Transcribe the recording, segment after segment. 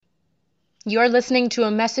You're listening to a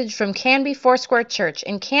message from Canby Foursquare Church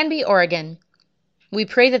in Canby, Oregon. We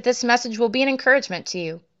pray that this message will be an encouragement to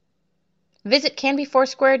you. Visit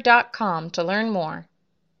canbyfoursquare.com to learn more.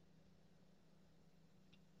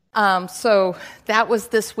 So that was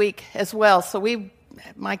this week as well. So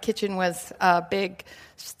my kitchen was a big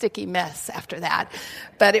sticky mess after that,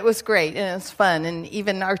 but it was great and it was fun. And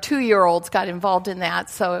even our 2-year-olds got involved in that.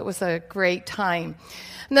 So it was a great time.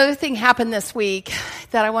 Another thing happened this week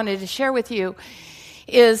that I wanted to share with you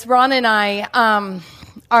is Ron and I,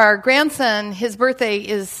 our grandson, his birthday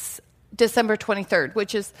is December 23rd,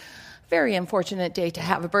 which is a very unfortunate day to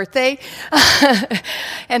have a birthday.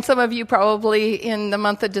 And some of you probably in the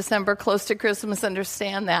month of December, close to Christmas,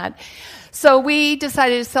 understand that. So we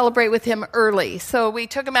decided to celebrate with him early. So we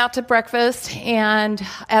took him out to breakfast and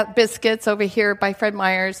at Biscuits over here by Fred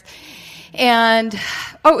Meyer's. And,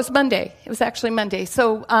 it was Monday. It was actually Monday.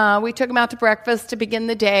 So we took him out to breakfast to begin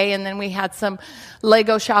the day, and then we had some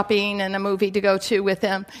Lego shopping and a movie to go to with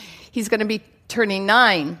him. He's going to be turning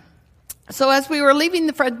 9. So as we were leaving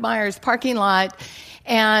the Fred Meyer's parking lot,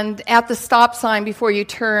 and at the stop sign before you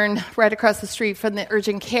turn right across the street from the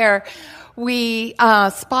urgent care, we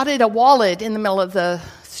spotted a wallet in the middle of the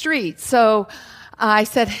street. So I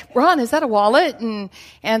said, Ron, is that a wallet?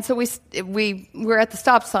 And so we were at the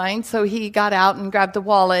stop sign, so he got out and grabbed the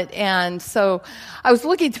wallet. And so I was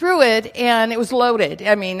looking through it, and it was loaded.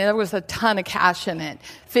 I mean, there was a ton of cash in it,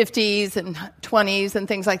 50s and 20s and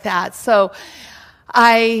things like that. So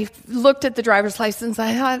I looked at the driver's license.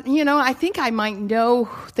 I thought, I think I might know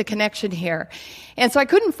the connection here. And so I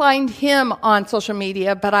couldn't find him on social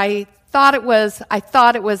media, but I thought it was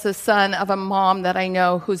the son of a mom that I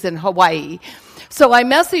know who's in Hawaii. So I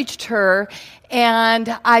messaged her,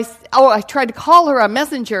 and I tried to call her on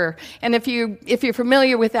Messenger. And if you're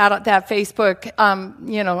familiar with that Facebook,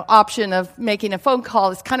 option of making a phone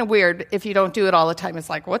call, it's kind of weird if you don't do it all the time. It's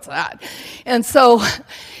like, what's that? And so,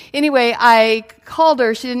 anyway, I called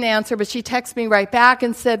her. She didn't answer, but she texted me right back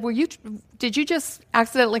and said, did you just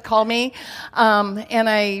accidentally call me? And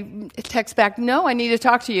I text back, no, I need to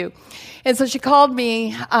talk to you. And so she called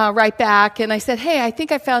me right back, and I said, hey, I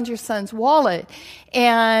think I found your son's wallet.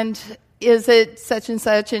 And is it such and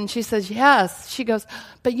such? And she says, yes. She goes,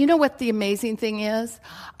 but you know what the amazing thing is?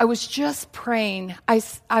 I was just praying.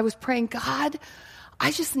 I was praying, God,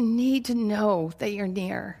 I just need to know that you're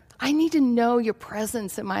near. I need to know your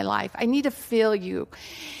presence in my life. I need to feel you.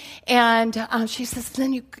 And she says,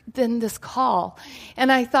 then this call.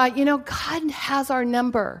 And I thought, God has our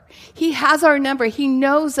number. He has our number. He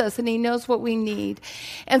knows us, and he knows what we need.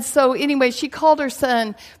 And so anyway, she called her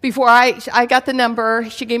son before I got the number.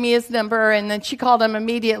 She gave me his number, and then she called him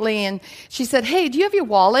immediately. And she said, hey, do you have your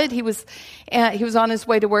wallet? He was on his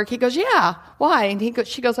way to work. He goes, yeah, why? And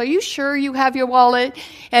she goes, are you sure you have your wallet?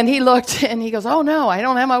 And he looked, and he goes, oh, no, I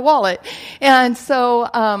don't have my wallet. And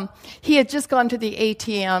so he had just gone to the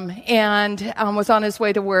ATM and was on his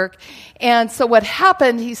way to work. And so what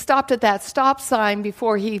happened, he stopped at that stop sign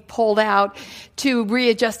before he pulled out to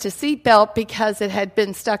readjust his seatbelt because it had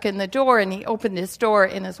been stuck in the door, and he opened his door,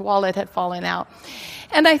 and his wallet had fallen out.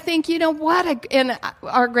 And I think, and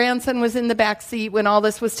our grandson was in the back seat when all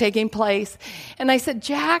this was taking place. And I said,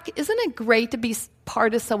 Jack, isn't it great to be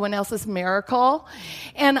part of someone else's miracle?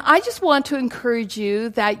 And I just want to encourage you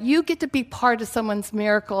that you get to be part of someone's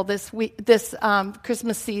miracle this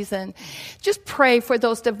Christmas season. Just pray for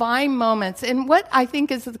those divine moments. And what I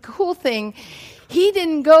think is the cool thing, he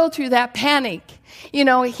didn't go through that panic. He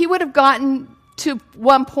would have gotten to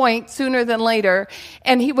one point sooner than later,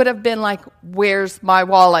 and he would have been like, where's my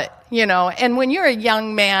wallet? And when you're a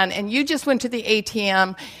young man and you just went to the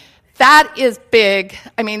ATM, that is big.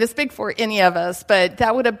 I mean, it's big for any of us, but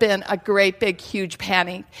that would have been a great, big, huge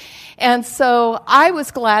panic. And so I was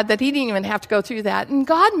glad that he didn't even have to go through that. And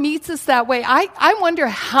God meets us that way. I wonder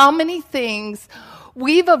how many things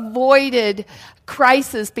we've avoided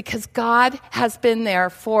crisis because God has been there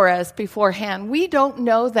for us beforehand. We don't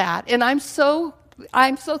know that. And I'm so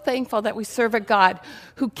thankful that we serve a God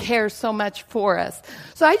who cares so much for us.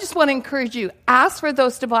 So I just want to encourage you, ask for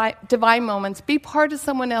those divine moments. Be part of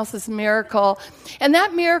someone else's miracle. And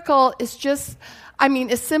that miracle is just,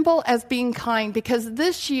 as simple as being kind, because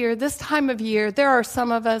this year, this time of year, there are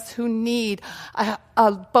some of us who need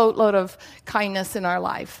a boatload of kindness in our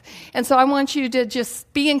life. And so I want you to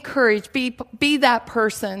just be encouraged, be that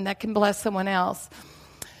person that can bless someone else.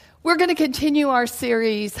 We're going to continue our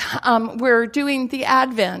series. We're doing the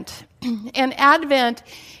Advent. And Advent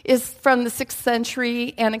is from the 6th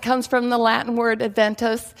century, and it comes from the Latin word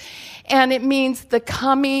adventus. And it means the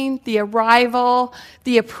coming, the arrival,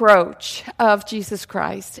 the approach of Jesus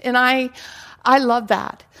Christ. And I love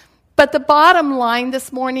that. But the bottom line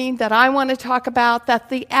this morning that I want to talk about, that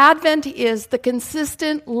the Advent is the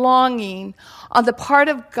consistent longing on the part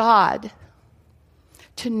of God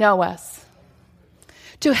to know us,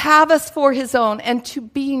 to have us for his own, and to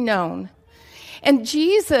be known. And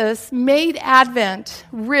Jesus made Advent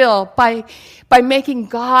real by making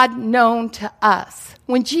God known to us.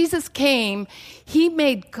 When Jesus came, he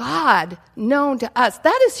made God known to us.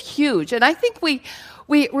 That is huge. And I think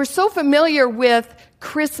we're so familiar with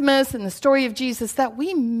Christmas and the story of Jesus that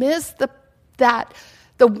we miss the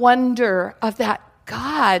wonder of that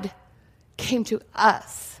God came to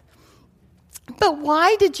us. But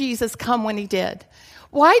why did Jesus come when he did?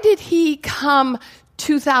 Why did he come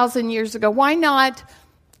 2,000 years ago? Why not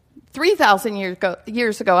 3,000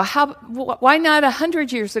 years ago? Why not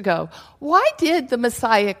 100 years ago? Why did the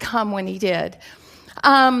Messiah come when he did?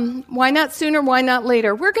 Why not sooner? Why not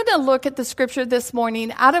later? We're going to look at the scripture this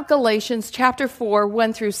morning out of Galatians chapter 4,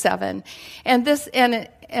 1 through 7.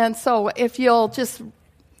 And so if you'll just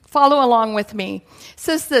follow along with me. It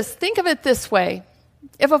says this, think of it this way.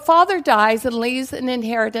 If a father dies and leaves an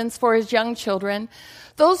inheritance for his young children,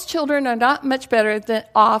 those children are not much better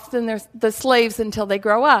off than the slaves until they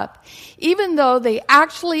grow up, even though they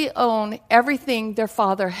actually own everything their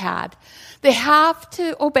father had. They have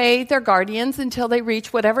to obey their guardians until they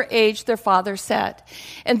reach whatever age their father set.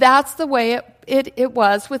 And that's the way it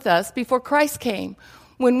was with us before Christ came.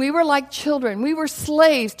 When we were like children, we were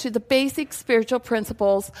slaves to the basic spiritual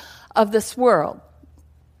principles of this world.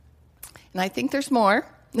 And I think there's more.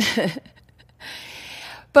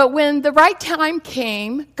 But when the right time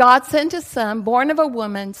came, God sent his son, born of a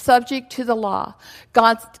woman, subject to the law.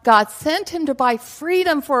 God sent him to buy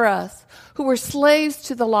freedom for us who were slaves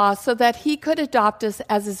to the law so that he could adopt us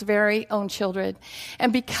as his very own children.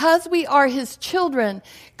 And because we are his children,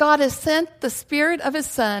 God has sent the Spirit of his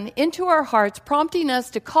Son into our hearts, prompting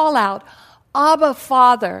us to call out, Abba,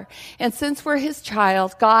 Father. And since we're his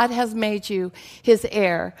child, God has made you his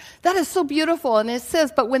heir. That is so beautiful. And it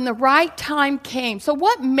says, but when the right time came. So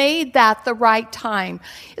what made that the right time?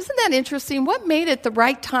 Isn't that interesting? What made it the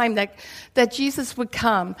right time that Jesus would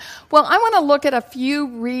come? Well, I want to look at a few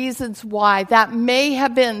reasons why that may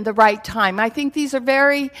have been the right time. I think these are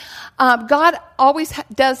God always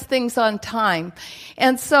does things on time.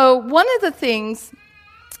 And so one of the things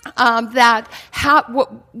that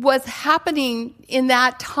was happening in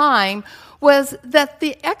that time was that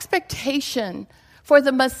the expectation for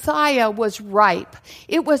the Messiah was ripe.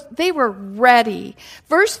 They were ready.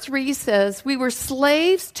 Verse 3 says, we were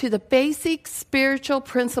slaves to the basic spiritual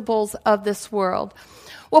principles of this world.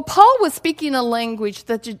 Well, Paul was speaking a language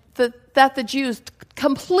that the Jews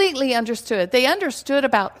completely understood. They understood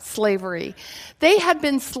about slavery. They had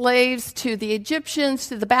been slaves to the Egyptians,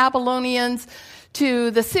 to the Babylonians,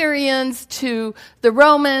 to the Syrians, to the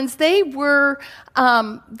Romans. They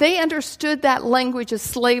understood that language of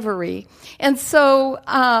slavery. And so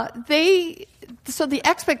the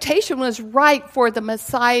expectation was right for the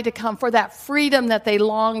Messiah to come, for that freedom that they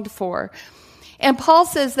longed for. And Paul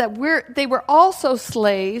says that they were also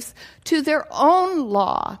slaves to their own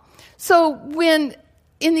law. So when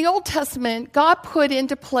in the Old Testament, God put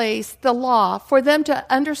into place the law for them to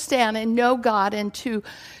understand and know God and to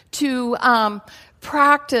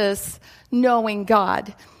practice knowing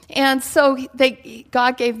God. And so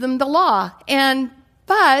God gave them the law.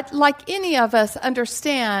 But like any of us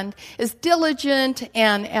understand, as diligent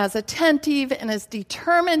and as attentive and as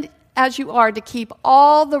determined as you are to keep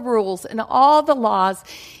all the rules and all the laws,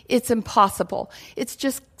 it's impossible. It's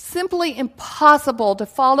just simply impossible to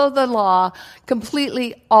follow the law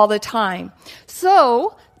completely all the time.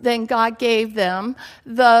 So then God gave them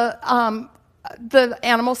the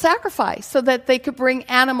animal sacrifice so that they could bring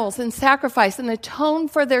animals and sacrifice and atone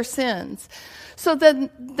for their sins. So then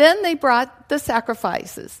they brought the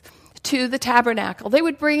sacrifices to the tabernacle. They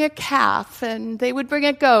would bring a calf, and they would bring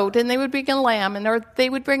a goat, and they would bring a lamb, or they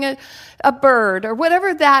would bring a bird, or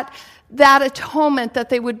whatever that atonement that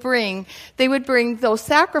they would bring those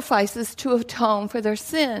sacrifices to atone for their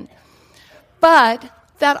sin. But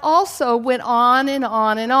that also went on and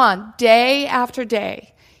on and on, day after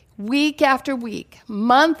day, week after week,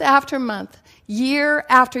 month after month, year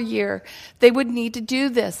after year. They would need to do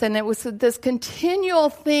this, and it was this continual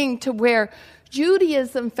thing to where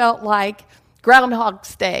Judaism felt like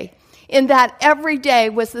Groundhog's Day, in that every day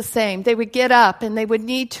was the same. They would get up and they would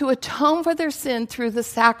need to atone for their sin through the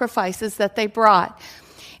sacrifices that they brought.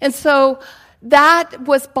 And so that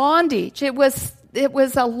was bondage. It was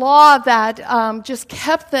a law that just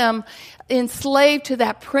kept them enslaved to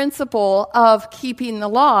that principle of keeping the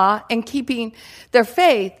law and keeping their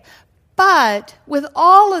faith. But with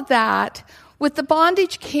all of that With the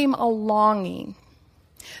bondage came a longing.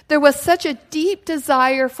 There was such a deep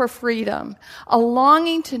desire for freedom, a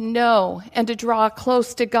longing to know and to draw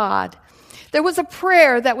close to God. There was a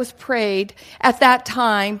prayer that was prayed at that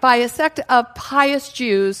time by a sect of pious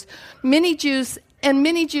Jews. Many Jews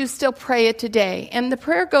still pray it today. And the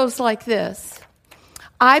prayer goes like this: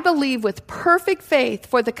 I believe with perfect faith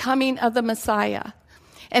for the coming of the Messiah.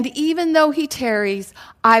 And even though he tarries,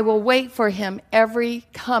 I will wait for him every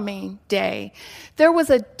coming day. There was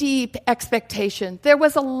a deep expectation. There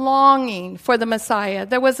was a longing for the Messiah.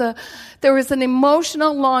 There was an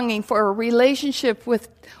emotional longing for a relationship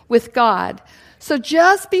with God. So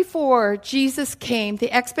just before Jesus came,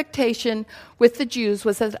 the expectation with the Jews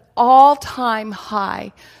was at an all-time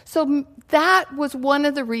high. So that was one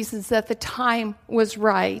of the reasons that the time was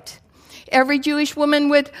right. Every Jewish woman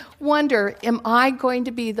would wonder, am I going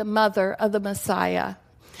to be the mother of the Messiah?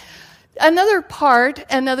 Another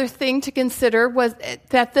thing to consider was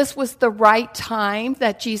that this was the right time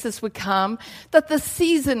that Jesus would come, that the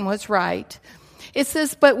season was right. It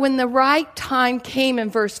says, but when the right time came in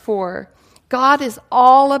verse 4, God is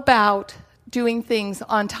all about doing things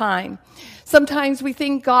on time. Sometimes we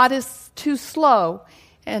think God is too slow,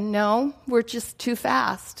 and no, we're just too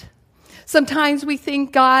fast. Sometimes we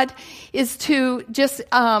think God is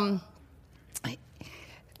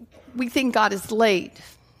we think God is late.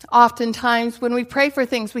 Oftentimes when we pray for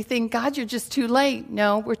things, we think, God, you're just too late.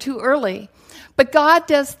 No, we're too early. But God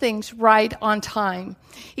does things right on time.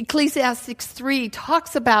 Ecclesiastes 3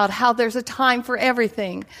 talks about how there's a time for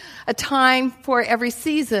everything, a time for every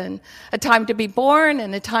season, a time to be born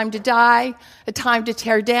and a time to die, a time to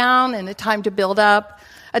tear down and a time to build up,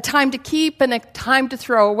 a time to keep and a time to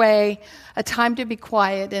throw away, a time to be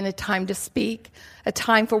quiet and a time to speak, a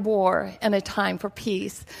time for war and a time for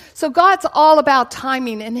peace. So God's all about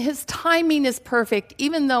timing, and his timing is perfect,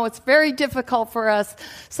 even though it's very difficult for us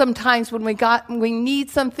sometimes when we need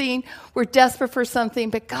something, we're desperate for something,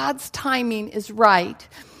 but God's timing is right.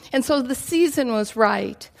 And so the season was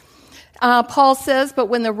right. Paul says, but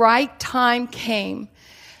when the right time came,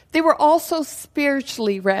 they were also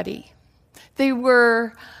spiritually ready. They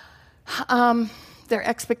were, their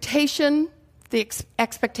expectation,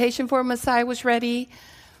 expectation for a Messiah was ready.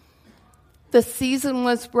 The season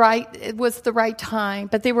was right. It was the right time,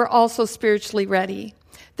 but they were also spiritually ready.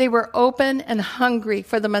 They were open and hungry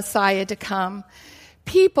for the Messiah to come.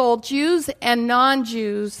 People, Jews and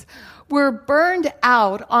non-Jews, were burned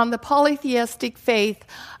out on the polytheistic faith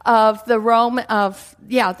of the Romans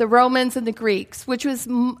and the Greeks, which was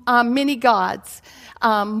many gods,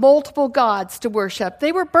 multiple gods to worship.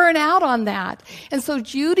 They were burned out on that. And so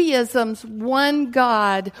Judaism's one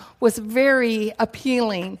God was very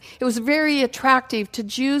appealing. It was very attractive to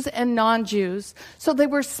Jews and non-Jews. So they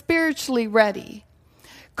were spiritually ready.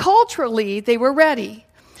 Culturally, they were ready.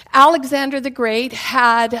 Alexander the Great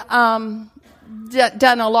had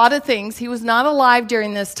done a lot of things. He was not alive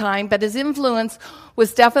during this time, but his influence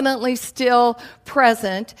was definitely still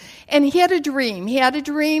present. And he had a dream. He had a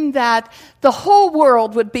dream that the whole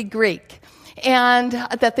world would be Greek, and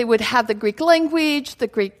that they would have the Greek language, the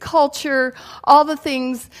Greek culture, all the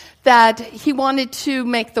things that he wanted to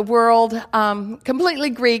make the world completely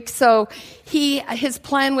Greek. So his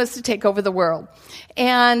plan was to take over the world.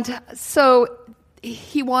 And so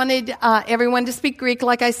he wanted everyone to speak Greek,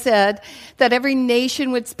 like I said, that every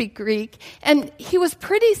nation would speak Greek. And he was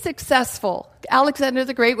pretty successful. Alexander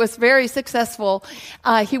the Great was very successful.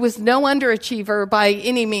 He was no underachiever by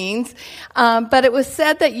any means. But it was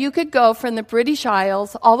said that you could go from the British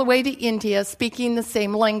Isles all the way to India speaking the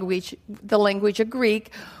same language, the language of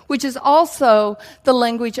Greek, which is also the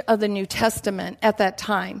language of the New Testament at that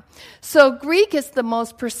time. So Greek is the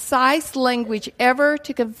most precise language ever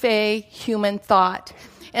to convey human thought.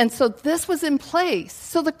 And so this was in place.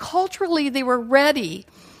 So culturally, they were ready.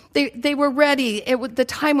 They were ready. The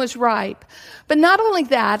time was ripe. But not only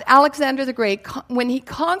that, Alexander the Great, when he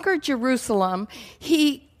conquered Jerusalem,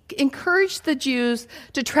 he encouraged the Jews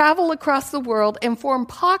to travel across the world and form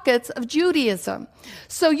pockets of Judaism.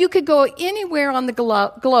 So you could go anywhere on the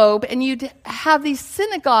globe and you'd have these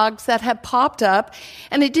synagogues that had popped up,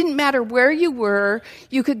 and it didn't matter where you were.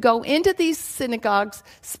 You could go into these synagogues,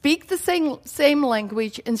 speak the same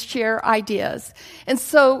language, and share ideas. And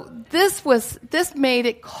so this made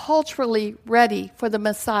it culturally ready for the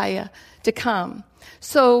Messiah to come.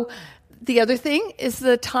 So the other thing is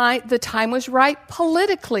the time was right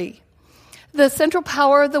politically. The central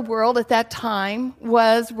power of the world at that time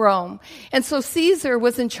was Rome. And so Caesar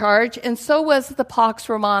was in charge, and so was the Pax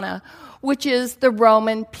Romana, which is the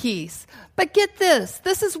Roman peace. But get this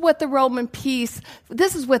is what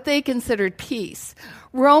they considered peace.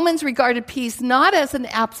 Romans regarded peace not as an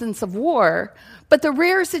absence of war, but the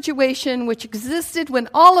rare situation which existed when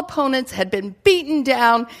all opponents had been beaten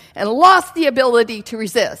down and lost the ability to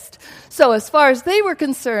resist. So as far as they were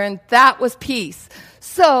concerned, that was peace.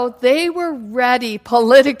 So they were ready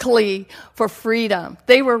politically for freedom.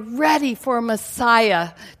 They were ready for a Messiah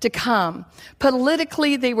to come.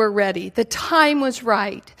 Politically, they were ready. The time was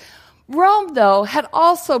right. Rome, though, had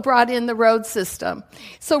also brought in the road system.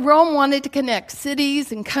 So Rome wanted to connect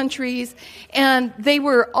cities and countries, and they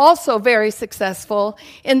were also very successful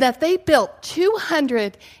in that they built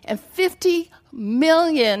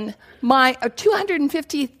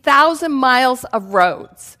 250,000 miles of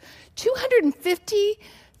roads.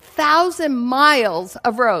 250,000 miles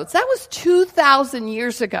of roads. That was 2,000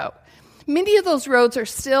 years ago. Many of those roads are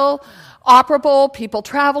still operable. People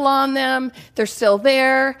travel on them. They're still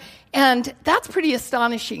there. And that's pretty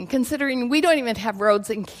astonishing, considering we don't even have roads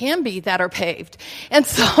in Canby that are paved. And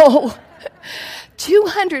so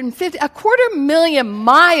 250,000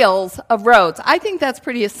 miles of roads. I think that's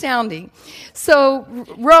pretty astounding. So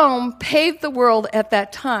Rome paved the world at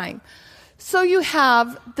that time. So you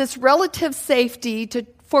have this relative safety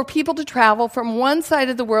for people to travel from one side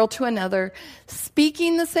of the world to another,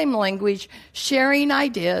 speaking the same language, sharing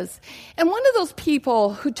ideas. And one of those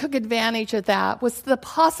people who took advantage of that was the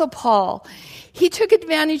Apostle Paul. He took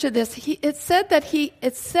advantage of this. It said that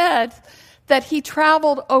he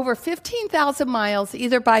traveled over 15,000 miles,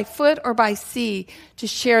 either by foot or by sea, to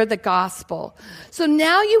share the gospel. So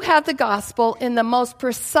now you have the gospel in the most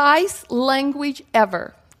precise language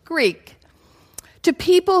ever, Greek, to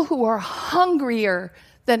people who are hungrier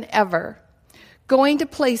than ever, going to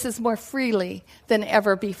places more freely than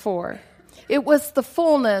ever before. It was the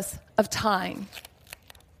fullness of time.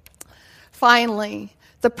 Finally,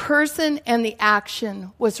 the person and the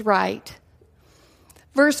action was right.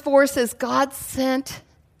 Verse 4 says, God sent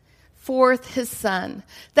forth his son.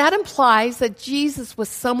 That implies that Jesus was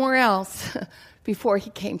somewhere else before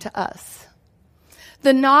he came to us.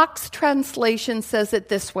 The Knox translation says it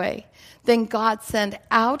this way: then God sent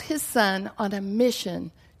out his son on a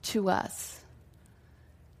mission to us.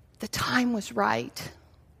 The time was right.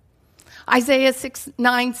 Isaiah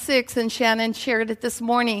 9:6, and Shannon shared it this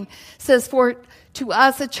morning, says, for to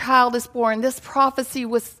us a child is born. This prophecy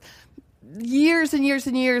was years and years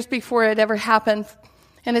and years before it ever happened.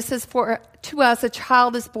 And it says, for to us a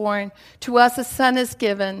child is born, to us a son is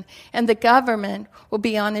given, and the government will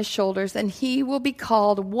be on his shoulders, and he will be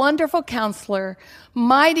called Wonderful Counselor,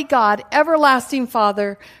 Mighty God, Everlasting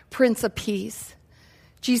Father, Prince of Peace.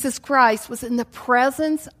 Jesus Christ was in the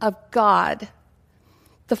presence of God,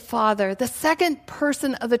 the Father, the second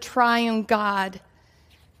person of the triune God.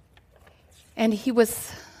 And he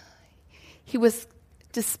was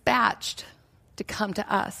dispatched to come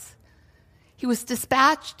to us. He was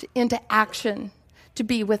dispatched into action to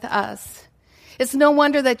be with us. It's no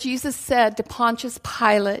wonder that Jesus said to Pontius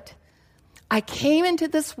Pilate, I came into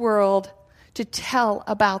this world to tell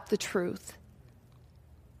about the truth.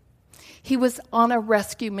 He was on a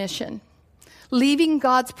rescue mission, leaving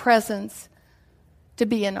God's presence to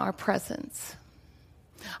be in our presence.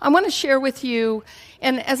 I want to share with you,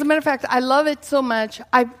 and as a matter of fact, I love it so much,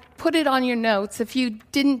 I put it on your notes. If you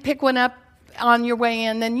didn't pick one up on your way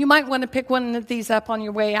in, then you might want to pick one of these up on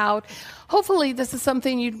your way out. Hopefully this is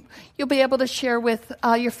something you'll be able to share with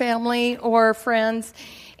your family or friends.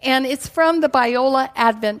 And it's from the Biola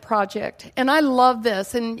Advent Project. And I love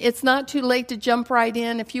this. And it's not too late to jump right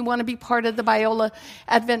in. If you want to be part of the Biola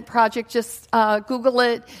Advent Project, just Google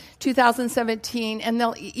it, 2017, and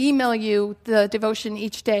they'll email you the devotion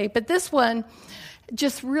each day. But this one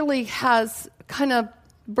just really has kind of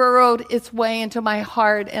burrowed its way into my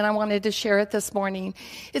heart, and I wanted to share it this morning.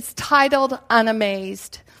 It's titled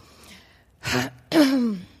Unamazed.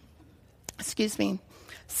 Excuse me.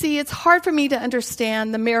 See, it's hard for me to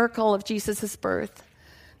understand the miracle of Jesus' birth.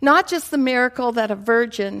 Not just the miracle that a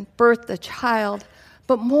virgin birthed a child,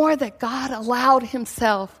 but more that God allowed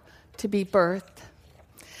himself to be birthed.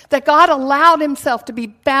 That God allowed himself to be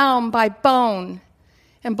bound by bone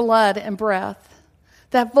and blood and breath.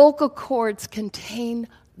 That vocal cords contain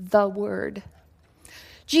the Word.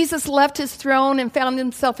 Jesus left his throne and found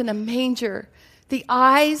himself in a manger. The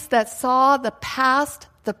eyes that saw the past,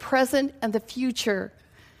 the present, and the future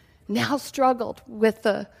now struggled with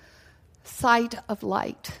the sight of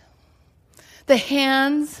light. The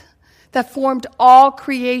hands that formed all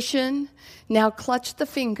creation now clutched the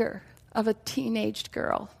finger of a teenaged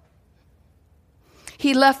girl.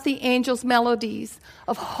 He left the angels' melodies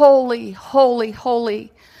of holy, holy,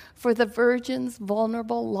 holy for the virgin's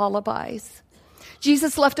vulnerable lullabies.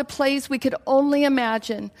 Jesus left a place we could only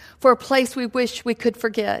imagine for a place we wish we could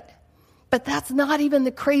forget. But that's not even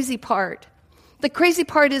the crazy part. The crazy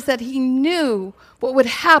part is that he knew what would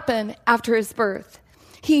happen after his birth.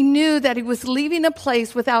 He knew that he was leaving a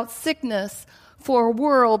place without sickness for a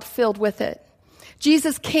world filled with it.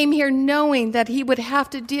 Jesus came here knowing that he would have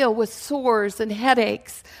to deal with sores and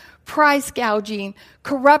headaches, price gouging,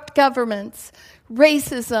 corrupt governments,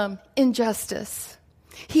 racism, injustice.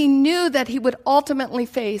 He knew that he would ultimately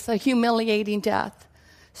face a humiliating death,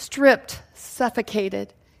 stripped,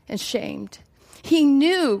 suffocated, and shamed. He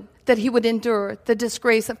knew that he would endure the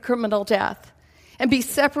disgrace of criminal death and be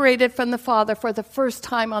separated from the Father for the first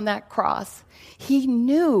time on that cross. He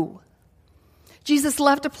knew. Jesus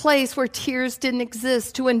left a place where tears didn't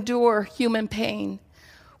exist to endure human pain.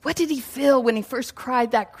 What did he feel when he first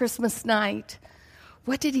cried that Christmas night?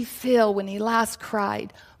 What did he feel when he last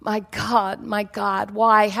cried, my God,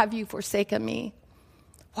 why have you forsaken me?"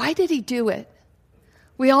 Why did he do it?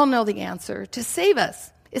 We all know the answer: to save us.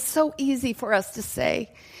 It's so easy for us to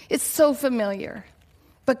say. It's so familiar.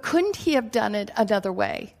 But couldn't he have done it another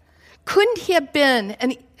way? Couldn't there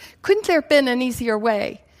have been an easier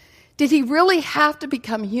way? Did he really have to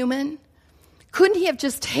become human? Couldn't he have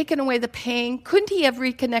just taken away the pain? Couldn't he have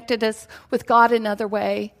reconnected us with God another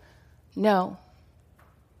way? No.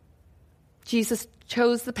 Jesus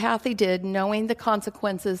chose the path he did, knowing the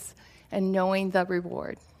consequences and knowing the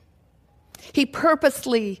reward. He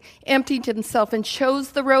purposely emptied himself and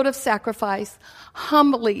chose the road of sacrifice,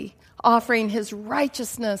 humbly offering his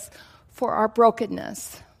righteousness for our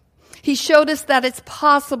brokenness. He showed us that it's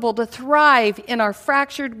possible to thrive in our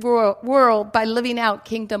fractured world by living out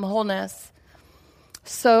kingdom wholeness.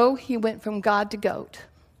 So he went from God to goat,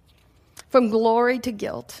 from glory to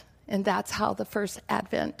guilt, and that's how the first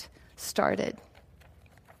Advent started.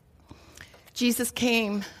 Jesus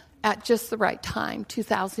came at just the right time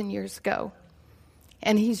 2,000 years ago,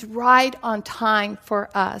 and he's right on time for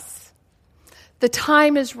us. The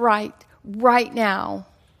time is right now.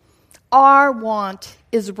 Our want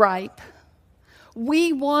is ripe.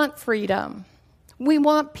 We want freedom. We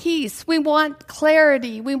want peace. We want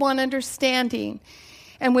clarity. We want understanding.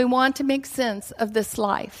 And we want to make sense of this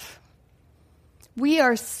life. We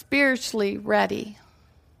are spiritually ready.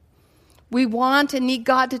 We want and need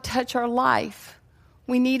God to touch our life.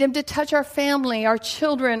 We need him to touch our family, our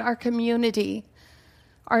children, our community,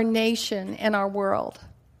 our nation, and our world.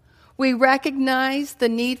 We recognize the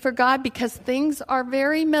need for God because things are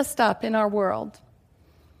very messed up in our world.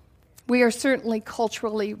 We are certainly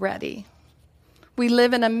culturally ready. We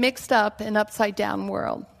live in a mixed up and upside down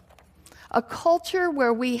world. A culture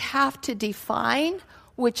where we have to define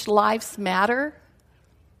which lives matter.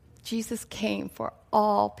 Jesus came for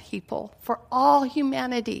all people, for all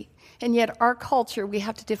humanity. And yet our culture, we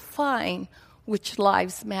have to define which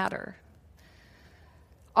lives matter.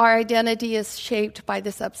 Our identity is shaped by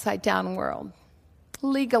this upside-down world.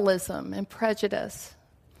 Legalism and prejudice.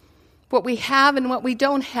 What we have and what we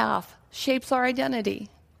don't have shapes our identity.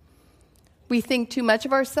 We think too much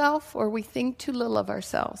of ourselves or we think too little of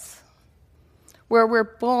ourselves. Where we're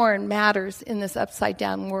born matters in this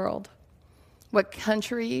upside-down world. What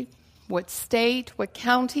country, what state, what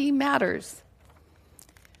county matters.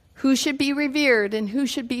 Who should be revered and who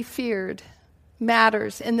should be feared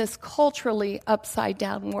matters in this culturally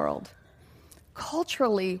upside-down world.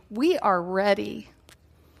 Culturally, we are ready.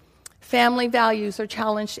 Family values are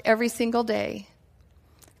challenged every single day.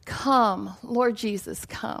 Come, Lord Jesus,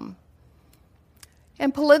 come.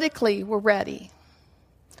 And politically, we're ready.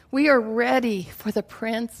 We are ready for the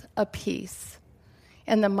Prince of Peace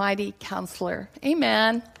and the mighty Counselor.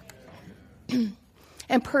 Amen.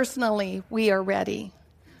 And personally, we are ready.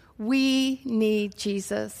 We need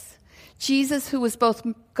Jesus. Jesus, who was both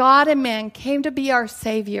God and man, came to be our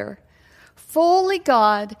Savior. Fully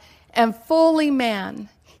God and fully man.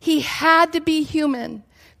 He had to be human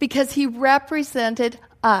because he represented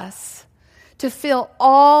us to feel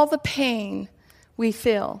all the pain we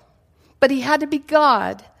feel. But he had to be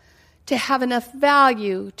God to have enough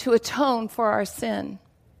value to atone for our sin.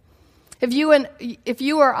 If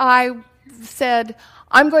you or I said,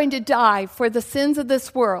 "I'm going to die for the sins of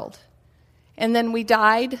this world," and then we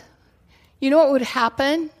died, you know what would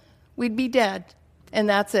happen? We'd be dead, and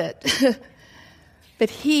that's it. But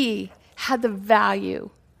he had the value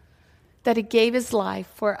that he gave his life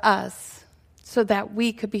for us so that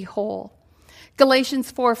we could be whole.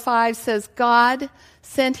 Galatians 4:5 says, God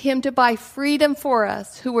sent him to buy freedom for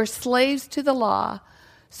us who were slaves to the law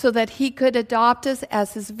so that he could adopt us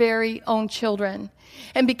as his very own children.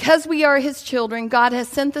 And because we are his children, God has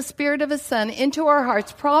sent the Spirit of his Son into our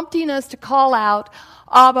hearts, prompting us to call out,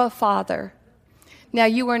 Abba, Father. Now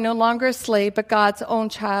you are no longer a slave, but God's own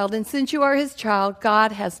child. And since you are his child,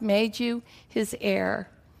 God has made you his heir.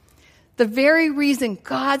 The very reason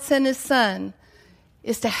God sent his son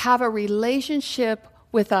is to have a relationship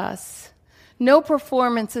with us. No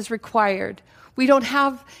performance is required.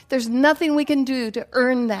 There's nothing we can do to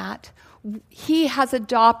earn that. He has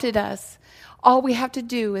adopted us. All we have to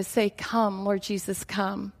do is say, "Come, Lord Jesus,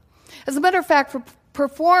 come." As a matter of fact,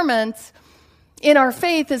 performance in our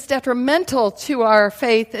faith is detrimental to our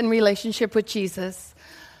faith and relationship with Jesus.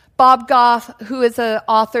 Bob Goff, who is an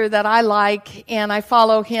author that I like, and I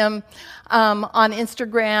follow him on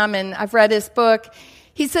Instagram, and I've read his book,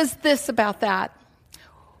 he says this about that.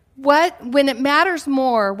 When it matters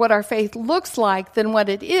more what our faith looks like than what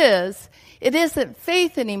it isn't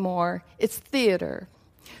faith anymore, it's theater.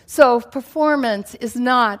 So performance is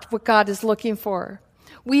not what God is looking for.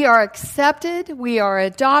 We are accepted, we are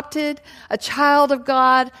adopted, a child of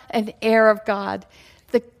God, an heir of God.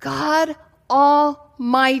 The God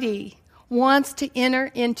Almighty wants to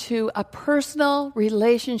enter into a personal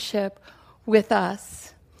relationship with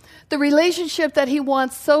us. The relationship that he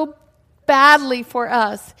wants so badly for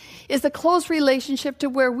us is a close relationship to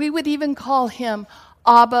where we would even call him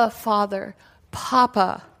Abba, Father,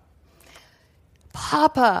 Papa.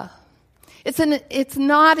 Papa. It's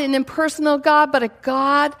not an impersonal God, but a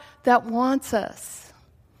God that wants us.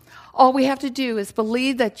 All we have to do is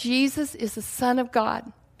believe that Jesus is the Son of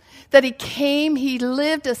God, that he came, he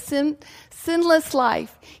lived a sinless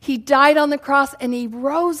life, he died on the cross, and he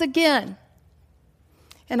rose again.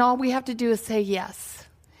 And all we have to do is say yes.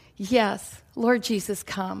 Yes, Lord Jesus,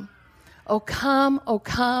 come. Oh,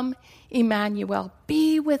 come, Emmanuel.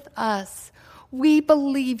 Be with us. We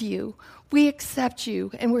believe you. We accept you,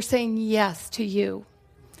 and we're saying yes to you.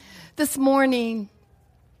 This morning,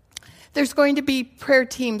 there's going to be prayer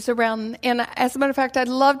teams around, and as a matter of fact, I'd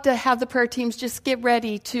love to have the prayer teams just get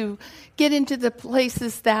ready to get into the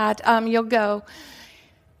places that you'll go.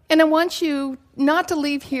 And I want you not to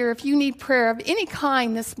leave here if you need prayer of any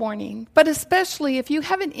kind this morning, but especially if you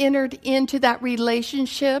haven't entered into that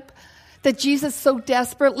relationship that Jesus so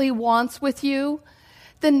desperately wants with you,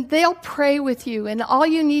 then they'll pray with you, and all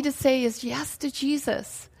you need to say is yes to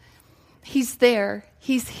Jesus. He's there.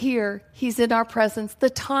 He's here. He's in our presence.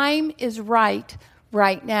 The time is right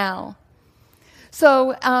now.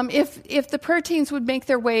 So if the prayer teams would make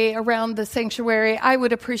their way around the sanctuary, I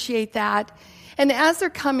would appreciate that. And as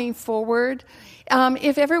they're coming forward,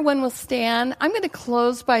 if everyone will stand, I'm going to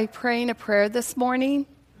close by praying a prayer this morning.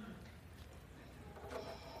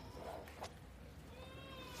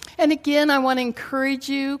 And again, I want to encourage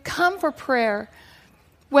you, come for prayer.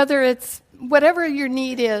 Whether it's whatever your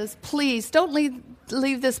need is, please don't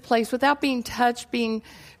leave this place without being touched, being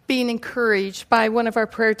encouraged by one of our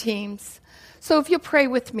prayer teams. So if you'll pray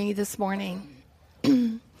with me this morning.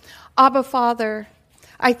 Abba, Father,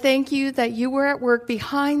 I thank you that you were at work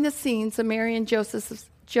behind the scenes of Mary and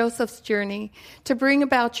Joseph's journey to bring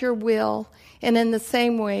about your will. And in the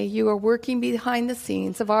same way, you are working behind the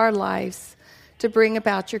scenes of our lives to bring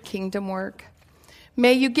about your kingdom work.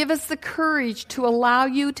 May you give us the courage to allow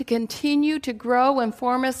you to continue to grow and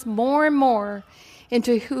form us more and more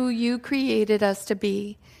into who you created us to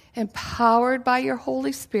be, empowered by your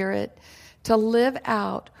Holy Spirit to live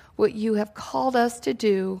out what you have called us to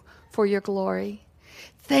do for your glory.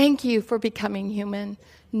 Thank you for becoming human,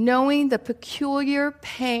 knowing the peculiar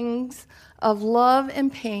pangs of love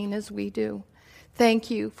and pain as we do. Thank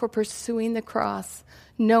you for pursuing the cross,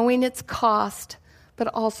 knowing its cost, but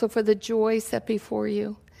also for the joy set before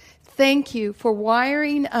you. Thank you for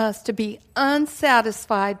wiring us to be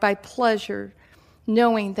unsatisfied by pleasure,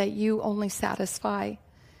 knowing that you only satisfy.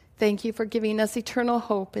 Thank you for giving us eternal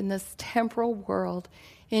hope in this temporal world.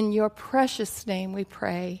 In your precious name we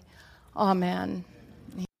pray. Amen.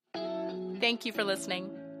 Thank you for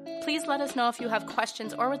listening. Please let us know if you have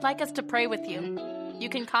questions or would like us to pray with you. You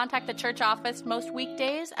can contact the church office most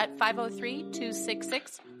weekdays at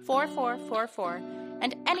 503-266-4444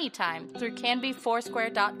 and anytime through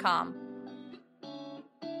canbyfoursquare.com.